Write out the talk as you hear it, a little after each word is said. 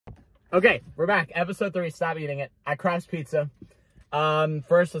Okay, we're back. Episode 3, Stop Eating It. At Crafts Pizza.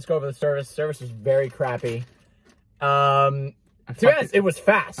 First, let's go over the service. Service was very crappy. To be honest, it was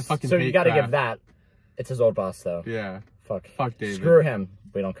fast. So you got to give that. It's his old boss, though. Yeah. Fuck David. Screw him.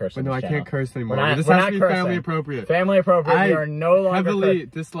 We don't curse on this I channel. can't curse anymore. We're This not has to be cursing. family appropriate. Family appropriate. We are no longer heavily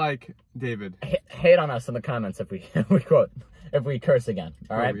dislike David. Hate on us in the comments if we if we curse again.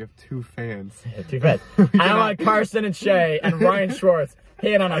 All right. We have 2 fans. 2 fans. I want Carson and Shay and Ryan Schwartz.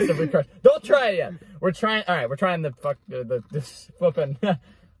 Hate on us if we curse. Don't try it yet. We're trying. All right. We're trying this flipping.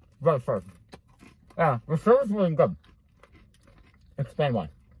 Run first. Yeah. The service was good. Explain why.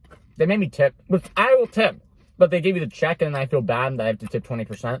 They made me tip, which I will tip, but they gave you the check, and I feel bad that I have to tip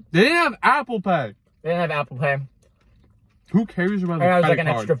 20%. They didn't have Apple Pay. They didn't have Apple Pay. Who carries around the And I was credit like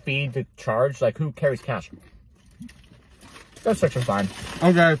an card? extra fee to charge. Like, who carries cash? That's such a fine.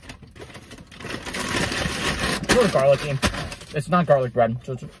 Okay. It's a little garlicky. It's not garlic bread,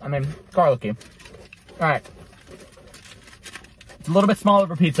 so it's, I mean, garlicky. All right. It's a little bit smaller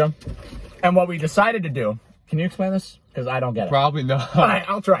for pizza. And what we decided to do, can you explain this? Because I don't get it. Probably not. All right,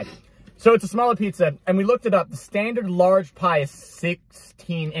 I'll try. So it's a smaller pizza, and we looked it up. The standard large pie is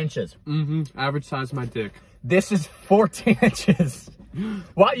 16 inches. Mm-hmm. Average size of my dick. This is 14 inches.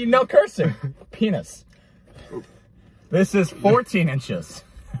 Why? You know cursing. Penis. This is 14 inches.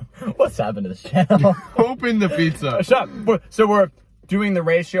 What's happened to this channel? Open the pizza. Shut up. So we're doing the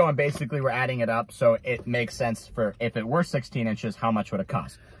ratio, and basically we're adding it up, so it makes sense for if it were 16 inches, how much would it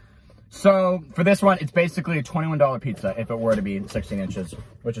cost? So for this one, it's basically a $21 pizza if it were to be 16 inches,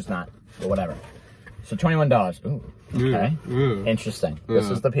 which is not, but whatever. So $21. Ooh, okay. Interesting. This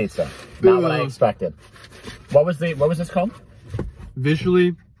is the pizza. Not what I expected. What was this called?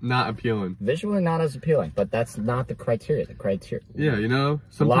 Visually not appealing. Visually not as appealing, but that's not the criteria. The criteria. Yeah, you know,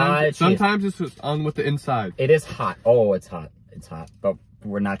 sometimes it's just on with the inside. It is hot. Oh, it's hot. It's hot, but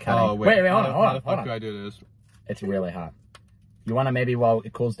we're not cutting. Oh, wait, hold on. How the fuck do I do this? It's really hot. You want to maybe while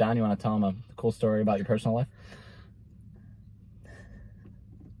it cools down, you want to tell them a cool story about your personal life?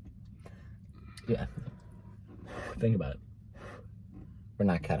 Yeah. Think about it. We're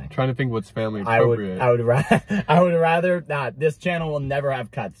not cutting. I'm trying to think what's family appropriate. I would rather not. This channel will never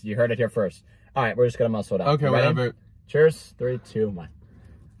have cuts. You heard it here first. All right, we're just gonna muscle it out. Okay, whatever. Cheers. 3, 2, 1.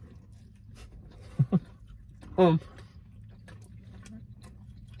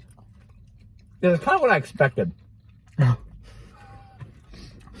 It's kind of what I expected.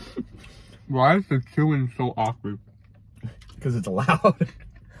 Why is the chewing so awkward? Because it's loud.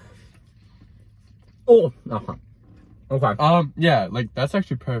 Oh, okay. Yeah, like that's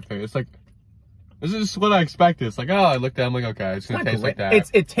actually perfect. It's like this is what I expected. It's like, oh, I looked at it, I'm like, okay, it's gonna taste like that.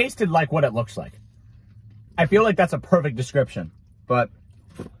 It tasted like what it looks like. I feel like that's a perfect description, but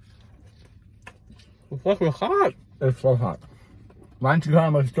it's fucking hot. It's so hot. Why don't you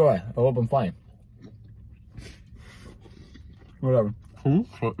come with joy? I hope I'm fine. Whatever. I'm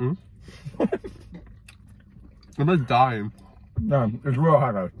just dying. No, it's real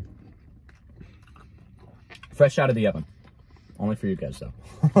hot out. Fresh out of the oven. Only for you guys, though.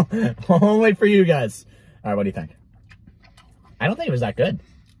 Only for you guys. All right, what do you think? I don't think it was that good.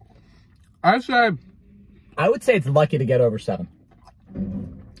 I would say it's lucky to get over 7.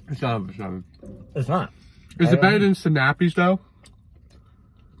 it's not over 7. It's not. Is it better than Snappies though?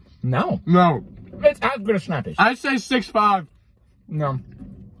 No. No. It's as good as Snappies. I'd say 6'5". No.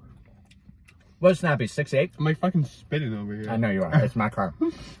 What's Snappies? 6'8"? I'm like fucking spitting over here. I know you are. It's my car.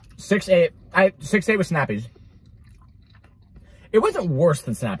 6'8". 6'8" with Snappies. It wasn't worse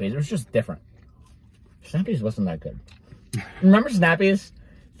than Snappies. It was just different. Snappies wasn't that good. Remember Snappies?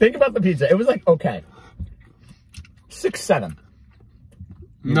 Think about the pizza. It was like, okay. 6'7".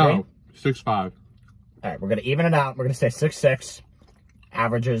 No. 6'5". All right, we're going to even it out. We're going to say 6'6".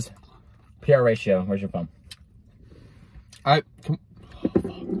 Averages. PR ratio. Where's your phone? My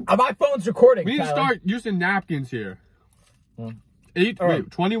phone's recording, We need to Tyler. start using napkins here.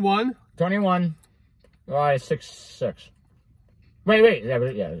 21? 21. 6'6". Wait. Yeah.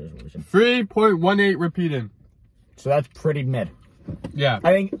 3.18 repeating. So that's pretty mid. Yeah.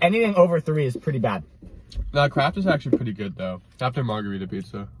 I think anything over 3 is pretty bad. Now, Kraft is actually pretty good, though. After margarita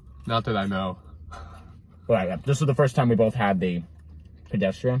pizza. Not that I know. Well, yeah. This is the first time we both had the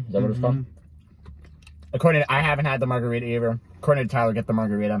pedestrian. Is that what it's called? According to, I haven't had the margarita either. According to Tyler, get the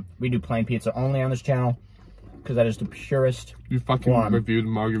margarita. We do plain pizza only on this channel because that is the purest. You fucking reviewed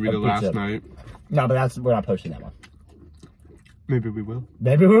margarita last night. No, but we're not posting that one. Maybe we will.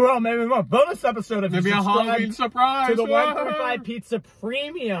 Maybe we will. Maybe we won't. Bonus episode if maybe you subscribe a Halloween surprise to the 1.5 Pizza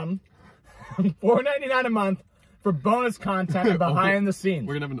Premium, $4.99 a month for bonus content and behind the scenes.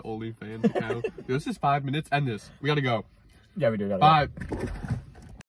 We're gonna have an OnlyFans account. This is 5 minutes. End this. We gotta go. Yeah, we do. Bye.